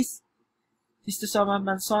disease. Schistosoma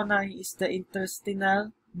mansoni is the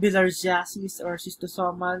intestinal bilharziasis or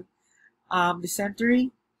schistosomal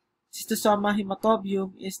dysentery. Schistosoma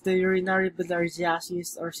hematobium is the urinary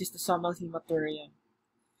bilharziasis or schistosomal hematuria.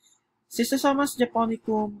 Schistosoma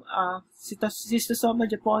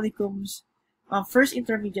japonicum's first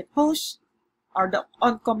intermediate hosts are the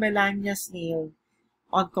Oncomelania snail,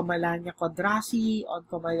 Oncomelania quadrasi,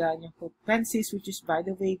 Oncomelania hopensis, which is, by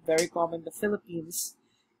the way, very common in the Philippines,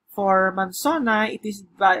 For Mansona, it is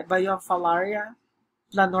Biophalaria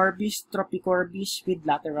planorbis tropicorbis with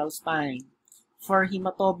lateral spine. For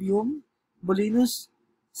Hematobium, Bulinus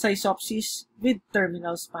Cysopsis with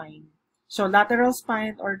terminal spine. So lateral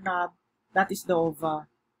spine or knob, that is the ova.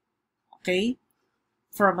 Okay?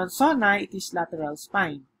 For Mansona, it is lateral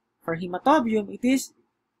spine. For Hematobium, it is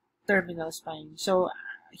terminal spine. So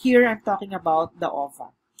here I'm talking about the ova.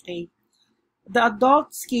 Okay? The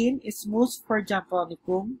adult skin is smooth for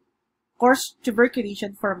Japonicum, coarse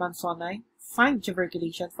tuberculation for Mansonae, fine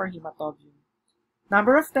tuberculation for Hematobium.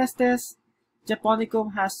 Number of testes,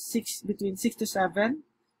 Japonicum has between 6 to 7,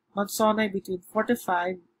 Mansonae between 4 to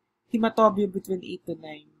 5, Hematobium between 8 to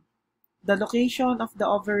 9. The location of the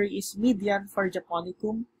ovary is median for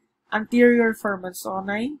Japonicum, anterior for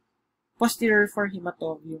Mansonae, posterior for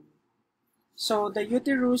Hematobium. So the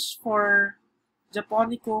uterus for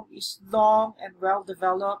Japonicum is long and well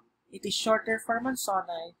developed. It is shorter for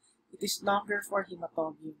Mansonae. It is longer for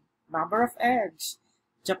Hematobium. Number of eggs.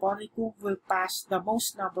 Japonicum will pass the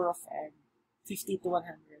most number of eggs, 50 to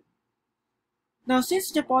 100. Now,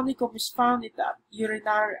 since Japonicum is found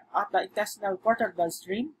at the intestinal portal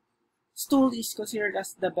bloodstream, stool is considered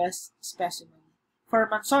as the best specimen. For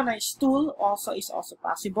Mansonae, stool is also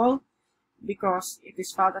possible because it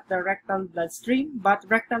is found at the rectal bloodstream, but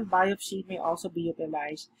rectal biopsy may also be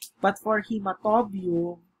utilized. But for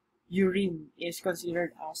Hematobium, urine is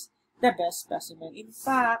considered as the best specimen. In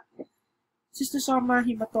fact, Schistosoma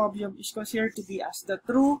hematobium is considered to be as the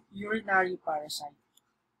true urinary parasite.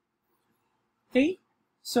 Okay,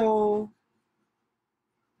 so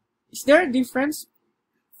is there a difference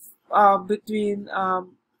between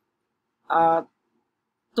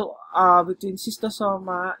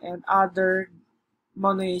Schistosoma and other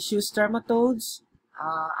monoecious trematodes?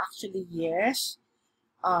 Actually, yes.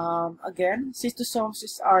 Again,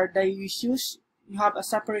 Schistosomes are dioecious. You have a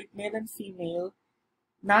separate male and female,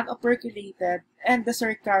 non-operculated, and the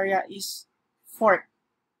cercaria is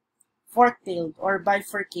fork-tailed or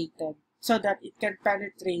bifurcated so that it can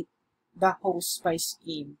penetrate the host by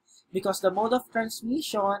skin, because the mode of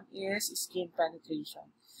transmission is skin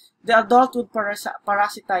penetration. The adult would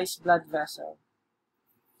parasitize blood vessel.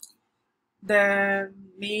 The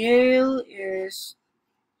male is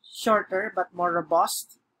shorter but more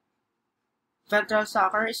robust. Ventral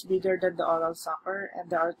sucker is bigger than the oral sucker, and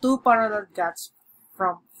there are two parallel guts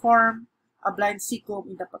form a blind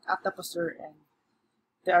cecum at the posterior end.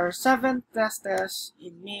 There are 7 testes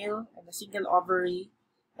in male and a single ovary,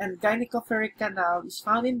 and gynecophoric canal is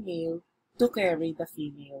found in male to carry the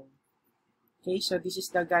female. Okay, so this is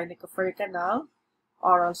the gynecophoric canal,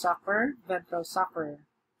 oral sucker, ventral sucker.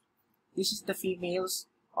 This is the female's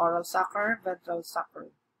oral sucker, ventral sucker.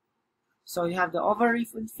 So you have the ovary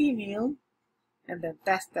for female, and then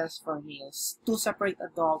testes for males. 2 separate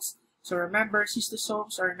adults. So remember,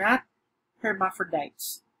 schistosomes are not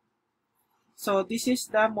hermaphrodites. So this is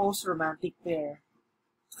the most romantic pair.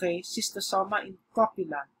 Okay, Schistosoma in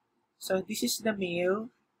copula. So this is the male,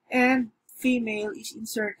 and female is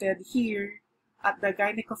inserted here at the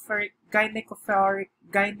gynecophoric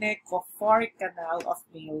canal of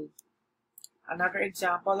male. Another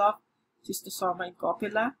example of Schistosoma in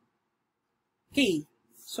copula. Okay,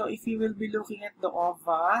 so if you will be looking at the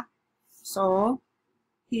ova, so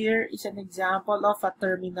here is an example of a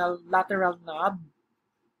terminal lateral knob,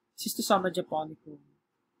 Schistosoma japonicum.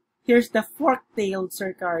 Here's the fork-tailed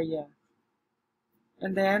cercaria.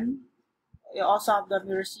 And then, you also have the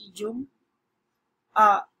miracidium.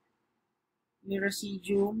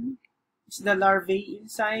 Miracidium is the larvae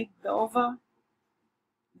inside the ova.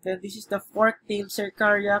 Then this is the fork-tailed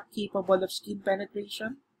cercaria capable of skin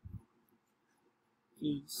penetration.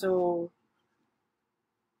 Okay, so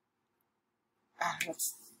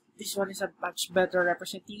this one is a much better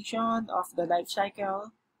representation of the life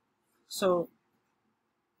cycle. So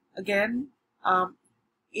again,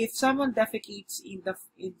 if someone defecates in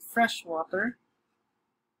fresh water,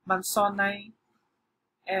 Mansonae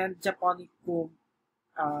and Japonicum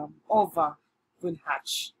ova will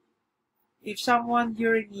hatch. If someone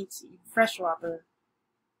urinates in fresh water,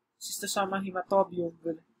 Schistosoma hematobium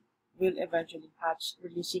will eventually hatch,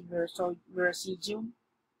 releasing miracidium.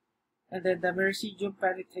 And then the miracidium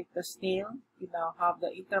penetrate the snail. You now have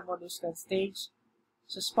the intermolluscan stage.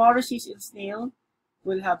 So sporocysts in snail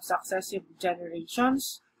will have successive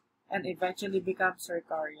generations and eventually become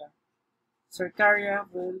cercaria. Cercaria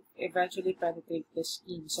will eventually penetrate the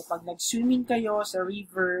skin. So pag nag-swimming kayo sa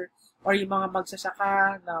river or yung mga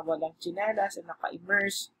magsasaka na walang tsinelas and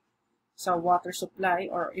naka-immerse sa water supply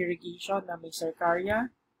or irrigation na may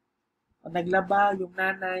cercaria, o naglaba yung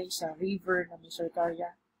nanay sa river na may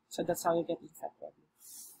cercaria, so that's how you get infected.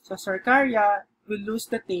 So, Cercaria will lose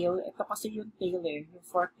the tail. Ito kasi yung tail yung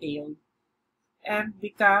forked tail. And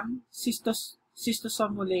become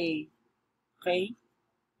cystosomulae. Okay?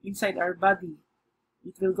 Inside our body.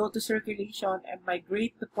 It will go to circulation and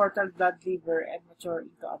migrate to portal blood liver and mature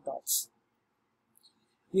into adults.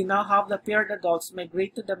 You now have the paired adults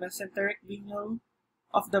migrate to the mesenteric venule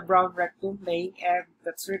of the brown rectum, laying egg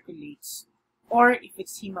that circulates. Or if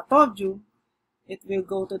it's hematodium, it will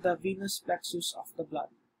go to the venous plexus of the blood.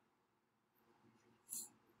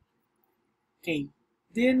 Okay.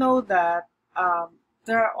 Do you know that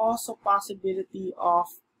there are also possibility of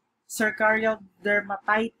cercarial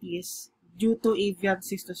dermatitis due to avian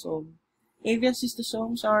cystosome? Avian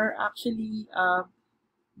cystosomes are actually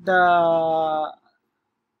the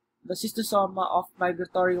cystosoma of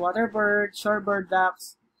migratory water birds, shorebird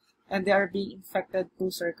ducks, and they are being infected to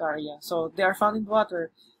cercaria. So they are found in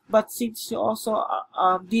water, but since you also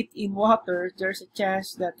dip in water, there's a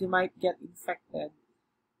chance that you might get infected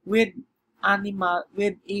with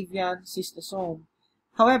avian cystosome.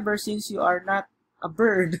 However, since you are not a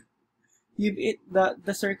bird, the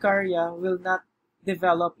cercaria will not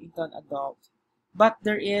develop into an adult. But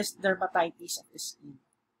there is dermatitis of the skin.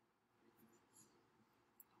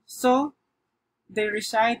 So, they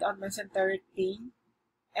reside on mesenteric plane,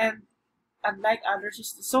 and unlike other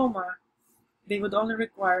cystosoma, they would only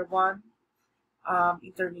require one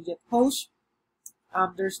intermediate host.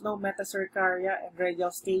 There's no metacercaria and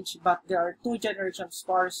radial stage, but there are two generations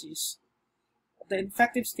sporocysts. The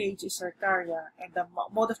infective stage is cercaria, and the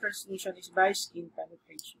mode of transmission is by skin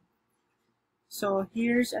penetration. So,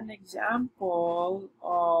 here's an example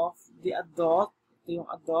of the adult, ito yung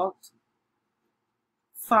adult,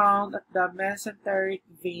 found at the mesenteric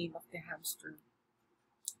vein of the hamster.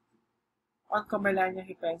 On Camellia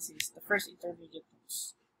hypensis, the first intermediate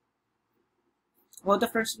host. Mode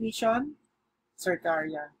of transmission,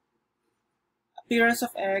 cercaria. Appearance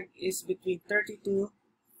of egg is between 30 to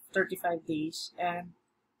 35 days, and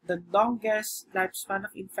the longest lifespan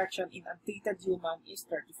of infection in untreated human is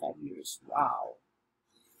 35 years. Wow!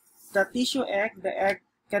 The tissue egg, the egg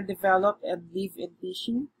can develop and live in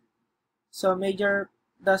tissue. So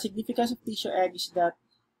the significance of tissue egg is that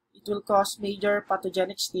it will cause major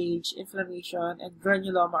pathogenic stage, inflammation, and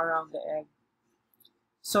granuloma around the egg.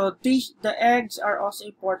 So the eggs are also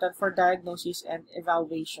important for diagnosis and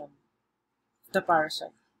evaluation of the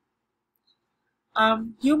parasite.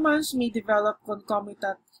 Humans may develop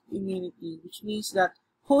concomitant immunity, which means that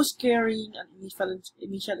hosts carrying an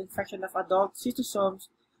initial infection of adult cystosomes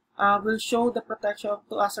will show the protection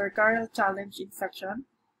to a cercarial challenge infection,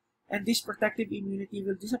 and this protective immunity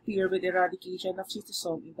will disappear with eradication of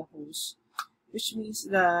cystosome in the host, which means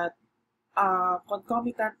that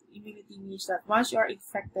concomitant immunity means that once you are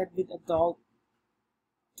infected with adult,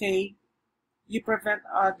 okay, you prevent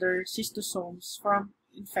other cystosomes from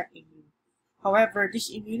infecting you. However, this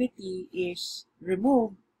immunity is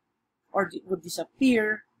removed or would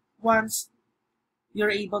disappear once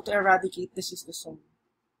you're able to eradicate the cystosome.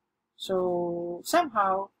 So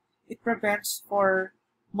somehow it prevents for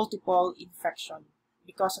multiple infection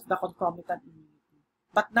because of the concomitant immunity.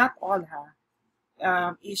 But not all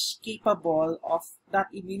is capable of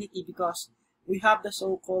that immunity because we have the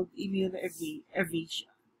so-called immunoevasion.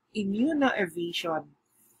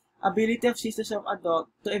 Ability of cystosome adult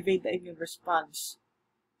to evade the immune response.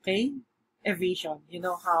 Okay? Evasion. You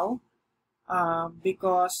know how?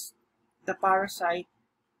 Because the parasite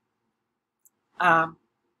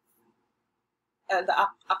the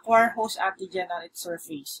acquire host antigen on its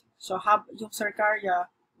surface. So, yung cercaria,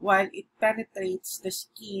 while it penetrates the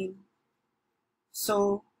skin,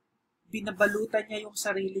 so, binabalutan niya yung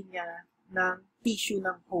sarili niya ng tissue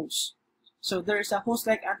ng host. So, there is a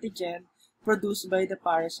host-like antigen produced by the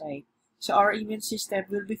parasite. So, our immune system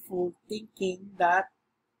will be fooled thinking that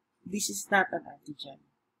this is not an antigen.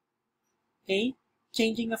 Okay?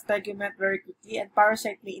 Changing of tegument very quickly, and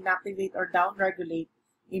parasite may inactivate or downregulate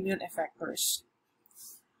immune effectors.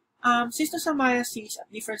 Schistosomiasis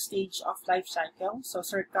at different stage of life cycle. So,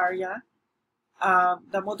 cercaria,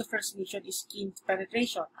 the mode of transmission is skin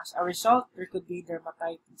penetration. As a result, there could be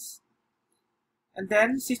dermatitis. And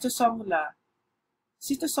then, schistosomula.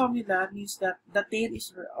 Schistosomula means that the tail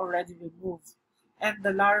is already removed and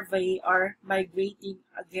the larvae are migrating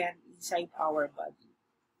again inside our body.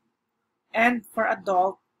 And for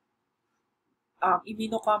adult,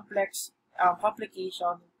 immunocomplex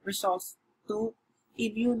complication results to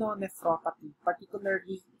immunonephropathy,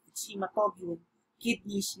 particularly if it's hematodium,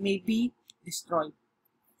 kidneys may be destroyed.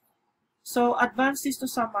 So, advanced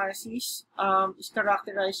schistosomiasis is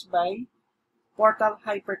characterized by portal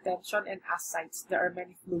hypertension, and ascites. There are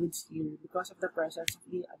many fluids here because of the presence of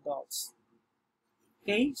the adults.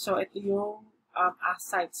 Okay, so ito yung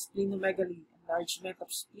ascites, splenomegaly, enlargement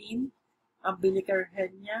of spleen, umbilical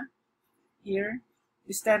hernia here,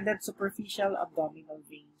 distended superficial abdominal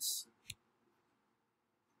veins.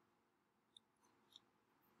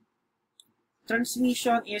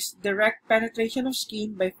 Transmission is direct penetration of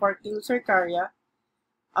skin by fertile cercaria.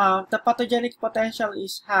 The pathogenic potential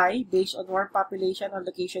is high based on warm population and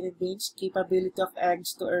location in veins, capability of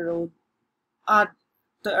eggs to erode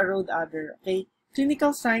other. Okay,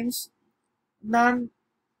 clinical signs, none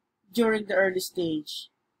during the early stage,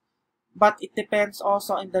 but it depends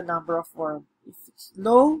also on the number of worms. If it's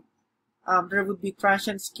low, there would be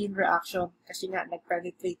transient skin reaction kasi nga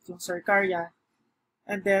nag-penetrate yung cercaria.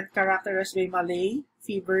 And then, characterized by malaise,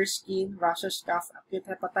 fever, skin, rashes, cough, acute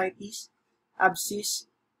hepatitis, abscess,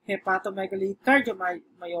 hepatomegaly,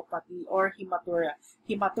 cardiomyopathy, or hematuria.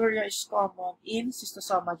 Hematuria is common in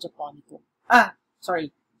Schistosoma japonicum.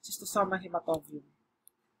 Schistosoma hematovium.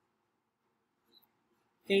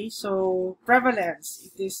 Okay, so prevalence.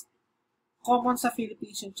 It is common sa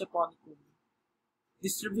Philippines yung japonicum.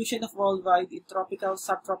 Distribution of worldwide in tropical,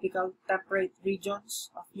 subtropical, temperate regions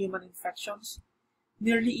of human infections.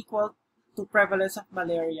 Nearly equal to prevalence of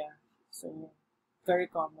malaria. So, very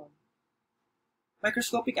common.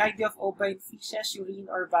 Microscopic ID of ova in feces, urine,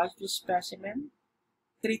 or vaginal specimen.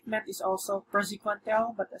 Treatment is also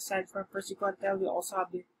praziquantel, but aside from praziquantel, we also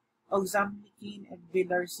have the oxamniquine and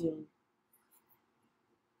Vilarzil.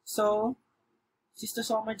 So,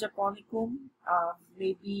 Schistosoma japonicum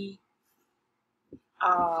may be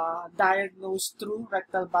diagnosed through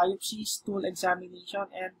rectal biopsy, stool examination,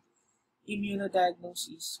 and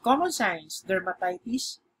immunodiagnosis. Common signs,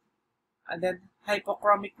 dermatitis, and then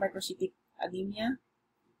hypochromic microcytic anemia.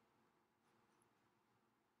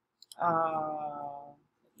 I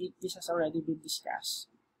think this has already been discussed.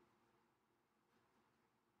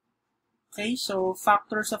 Okay, so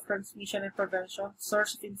factors of transmission and prevention.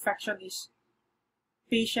 Source of infection is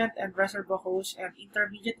patient and reservoir host, and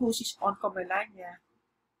intermediate host is oncomelania.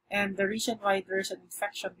 And the reason why there is an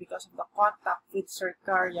infection because of the contact with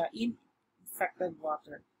cercaria in infected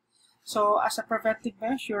water. So, as a preventive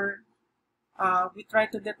measure, we try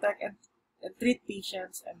to detect and treat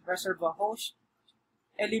patients and reservoir host.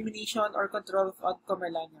 Elimination or control of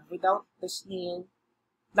oncomelania. Without the snail,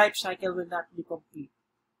 life cycle will not be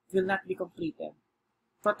completed.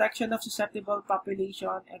 Protection of susceptible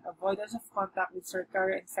population and avoidance of contact with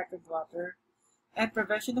cercaria infected water, and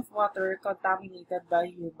prevention of water contaminated by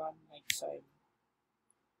human soil.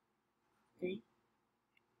 Okay.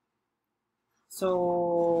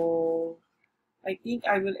 So, I think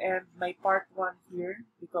I will end my part 1 here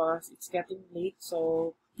because it's getting late.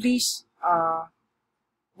 So, please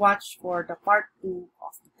watch for the part 2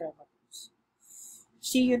 of the Trematodes.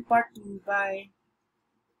 See you in part 2. Bye.